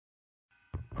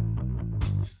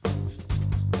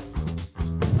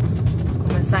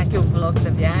começar aqui o vlog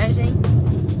da viagem.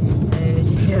 A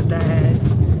gente já tá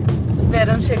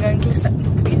esperando chegar em Cristalina.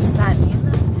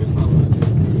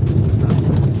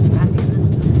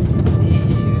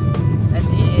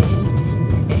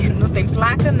 E ali não tem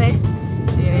placa, né?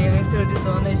 E aí eu entrei de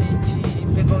zona, a gente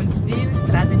pegou um desvio,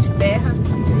 estrada de terra.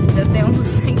 Já tem uns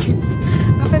 100 km.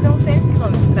 Vai fazer uns 100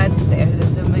 km de estrada de terra. Já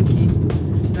estamos aqui.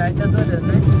 O Eduardo tá adorando,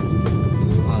 né?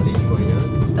 Ali de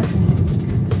Goiânia.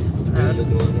 Ele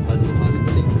do ano fazendo uma de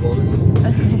 100 km.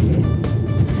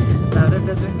 Laura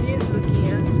tá dormindo,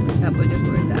 Luquinha acabou de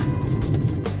acordar.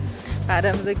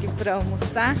 Paramos aqui para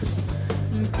almoçar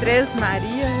em Três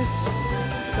Marias,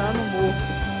 só no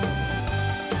morro.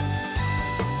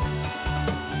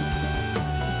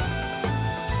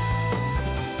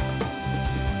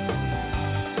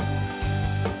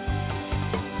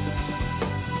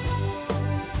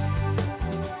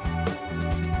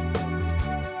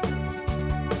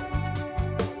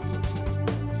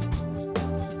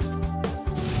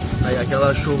 Aí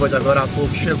aquela chuva de agora há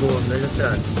pouco chegou, né,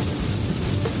 Jessiane?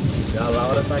 E a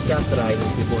Laura tá aqui atrás,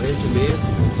 aqui morrendo de medo.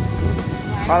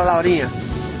 Fala, Laurinha.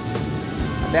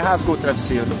 Até rasgou o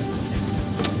travesseiro.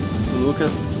 O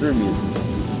Lucas dormindo.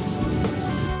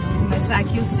 Começar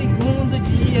aqui o segundo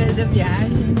dia da viagem,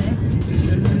 né?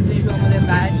 Dormimos em João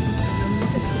Levade,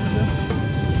 fazendo muita chuva.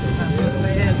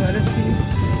 Agora sim,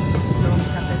 tomamos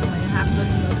café da manhã rápido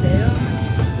aqui no hotel.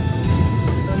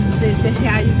 Vamos ver se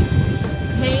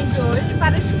rende hoje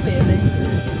para de chover, né?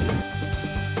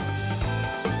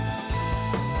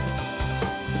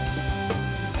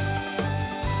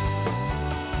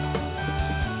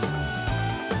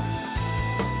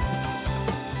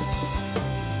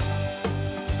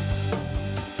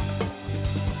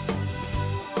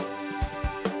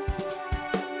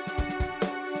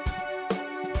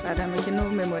 Paramos aqui no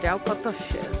Memorial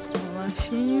Cotochés, um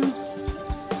lanchinho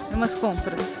e umas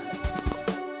compras.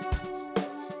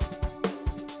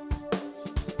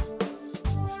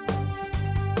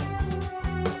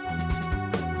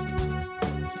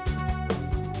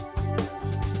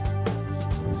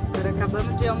 Agora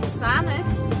acabamos de almoçar, né?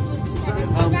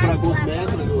 Vamos para alguns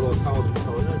metros do local do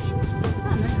restaurante.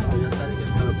 Ah, né? Aí já sai desse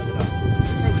cara pra graça.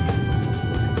 A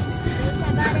gente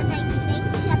agora tá em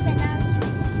frente a pedaço.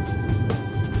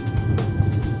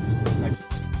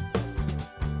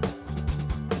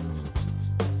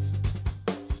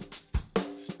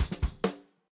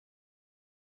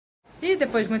 E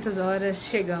depois de muitas horas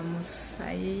chegamos.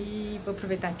 Aí vou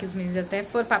aproveitar que os meninos até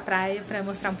foram pra praia pra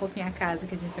mostrar um pouquinho a casa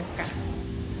que a gente vai ficar.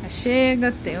 Já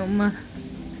chega, tem uma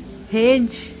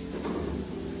rede,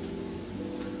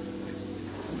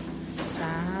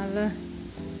 sala,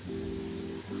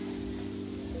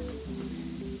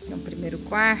 tem um primeiro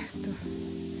quarto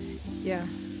e ó,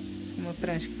 uma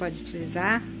prancha que pode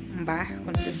utilizar, um bar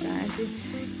quando necessidade,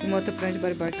 e uma outra prancha de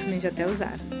bodyboard que os meninos já até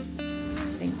usaram.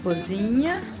 Tem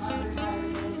cozinha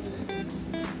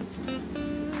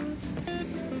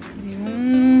e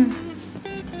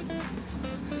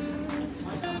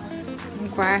um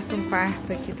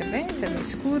quarto aqui também, tá meio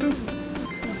escuro.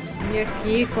 E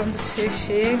aqui quando você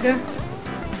chega,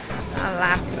 tá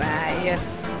lá a praia.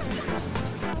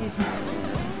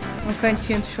 E um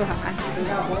cantinho do churrasco.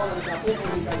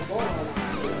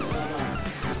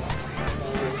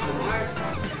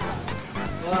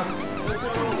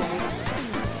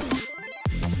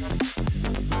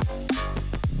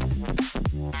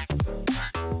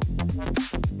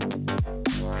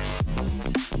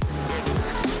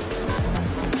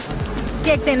 O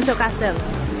que tem no seu castelo?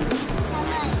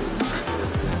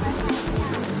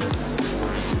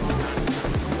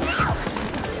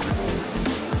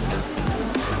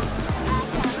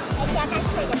 Aqui é a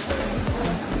cachoeira.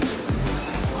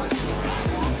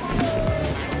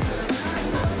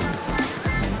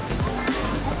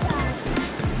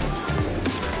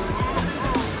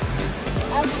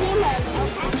 Aqui, mano, é o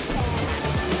castelo.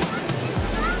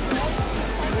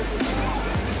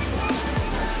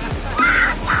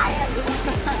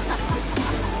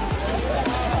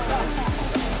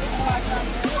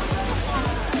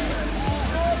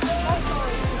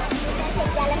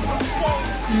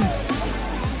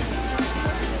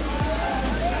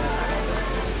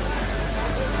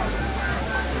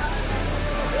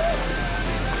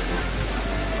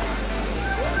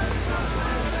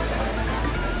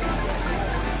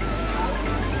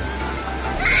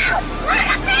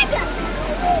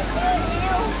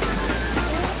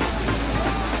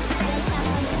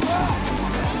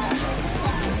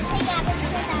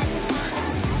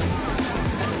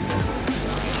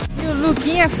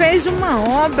 Luquinha fez uma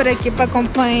obra aqui para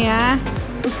acompanhar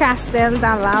o castelo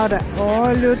da Laura.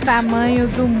 Olha o tamanho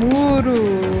do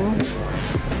muro.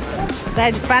 Tá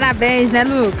de parabéns, né,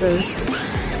 Lucas?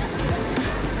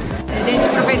 A gente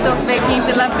aproveitou que veio aqui em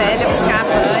Vila Velha buscar a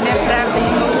Vânia pra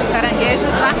vir no caranguejo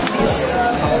do Assis.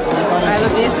 Pelo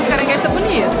visto, o caranguejo tá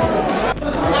bonito.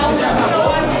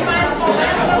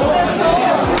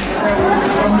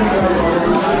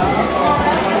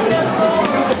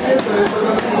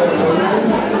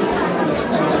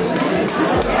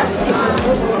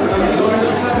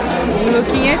 O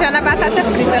Luquinha já na batata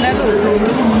frita, né, Lucas?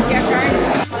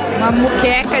 Uma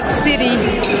muqueca de siri.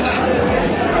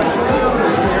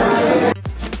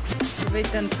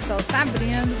 Aproveitando que o sol tá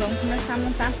abrindo, vamos começar a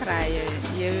montar a praia.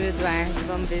 E eu e o Eduardo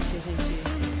vamos ver se a gente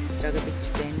joga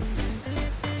beach tênis.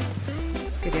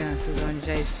 As crianças onde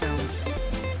já estão.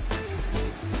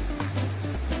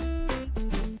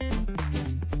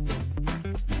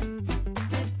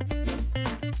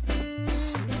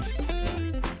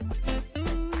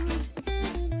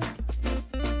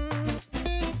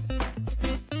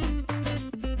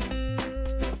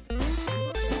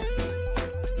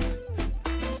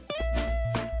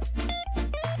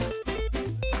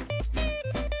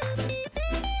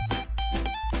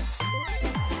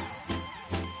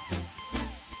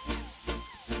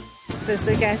 A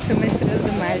pessoa que achou uma estrela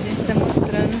do mar, a gente está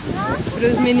mostrando para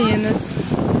os meninos.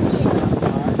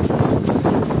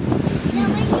 Minha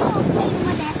mãe tem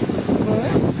uma dessas.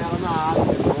 Foi? Ela na água,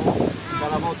 pra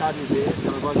ela voltar a viver, porque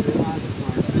ela gosta de ver na água.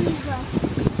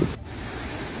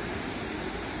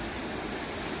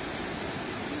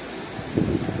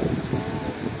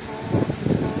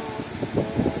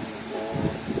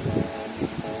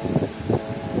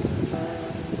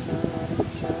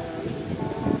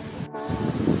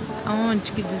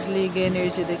 Aonde que desliga a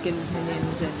energia daqueles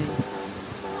meninos ali?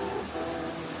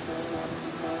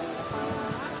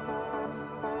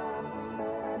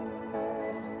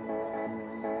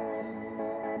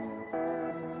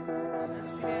 As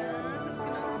crianças que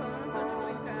não são de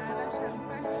muita acharam um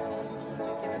cantinho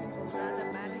aqui na pousada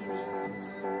Guarapari.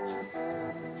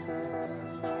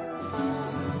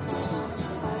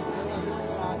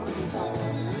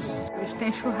 Hoje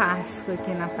tem churrasco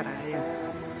aqui na praia.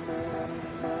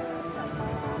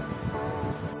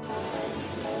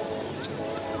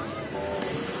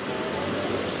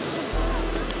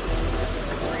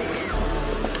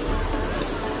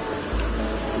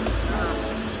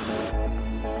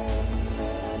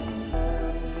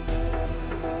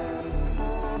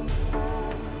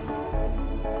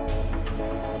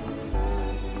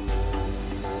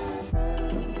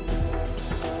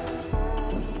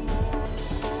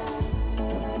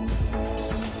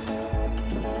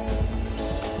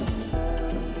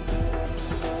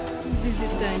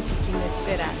 Visitante aqui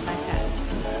inesperado na casa.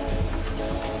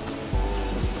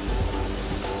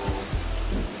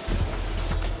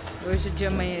 Hoje o dia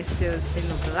amanheceu assim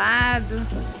nublado.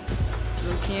 O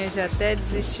Luquinha já até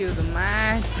desistiu do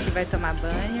mar, disse que vai tomar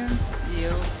banho e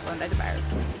eu vou andar de barco.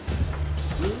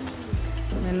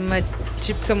 Uma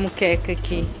típica muqueca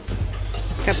aqui,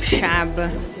 capixaba,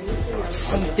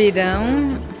 com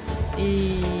pirão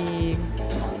e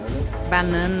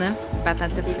banana,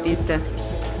 batata frita.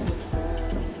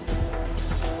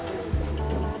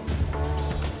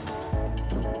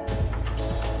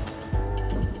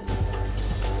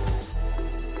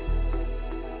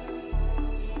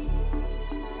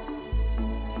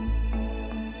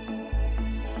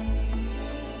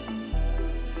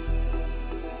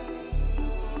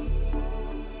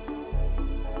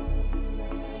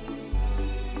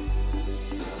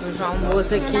 Hoje o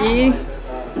almoço aqui,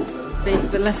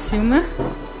 feito pela Silma.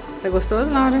 Tá gostoso,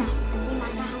 Laura?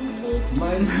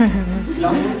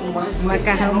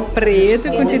 Macarrão preto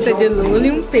com tinta de lula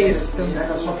e um pesto.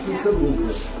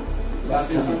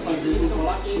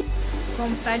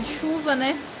 Como tá de chuva,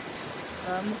 né?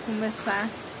 Vamos começar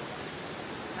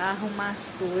a arrumar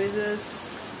as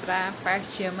coisas pra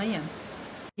partir amanhã.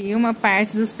 E uma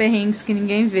parte dos perrengues que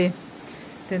ninguém vê.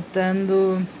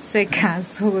 Tentando secar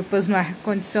as roupas no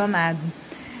ar-condicionado.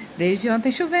 Desde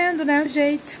ontem chovendo, né? O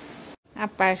jeito. A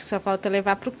parte que só falta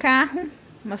levar pro carro.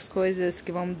 Umas coisas que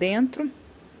vão dentro.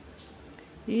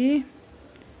 E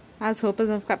as roupas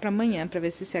vão ficar para amanhã, para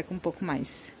ver se seca um pouco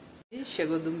mais. E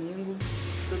chegou domingo,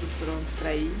 tudo pronto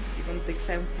para ir. E vamos ter que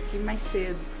sair um pouquinho mais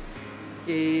cedo.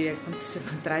 Porque aconteceu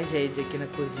uma tragédia aqui na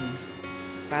cozinha.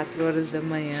 4 horas da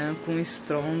manhã, com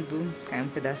estrondo, caiu um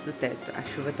pedaço do teto. A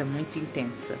chuva tá muito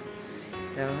intensa.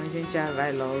 Então a gente já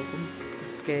vai logo,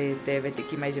 porque até vai ter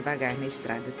que ir mais devagar na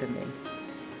estrada também.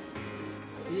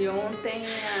 De ontem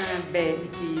a BR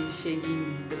que chega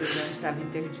em Belo Horizonte estava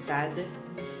interditada.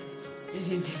 A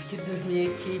gente teve que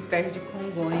dormir aqui perto de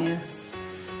Congonhas.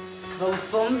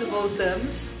 Fomos e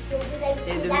voltamos. Você deve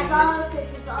E dar dormimos.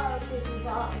 voltas e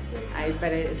voltas. Aí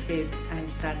parece que a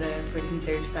estrada foi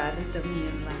interditada e estamos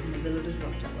indo lá no Belo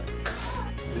Horizonte agora.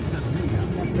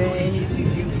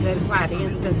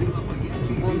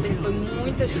 BR-040. Ontem foi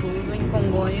muita chuva em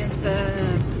Congonhas,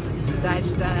 a cidade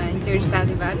está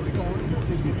interditada em vários pontos.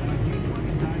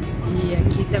 E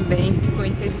aqui também ficou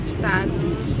interditado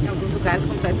em alguns lugares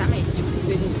completamente. Por isso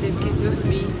que a gente teve que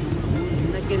dormir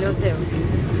naquele hotel.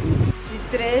 E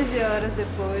 13 horas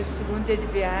depois do segundo dia de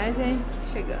viagem,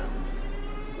 chegamos.